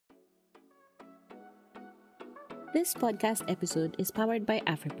This podcast episode is powered by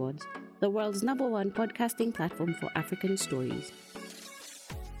AfriPods, the world's number one podcasting platform for African stories.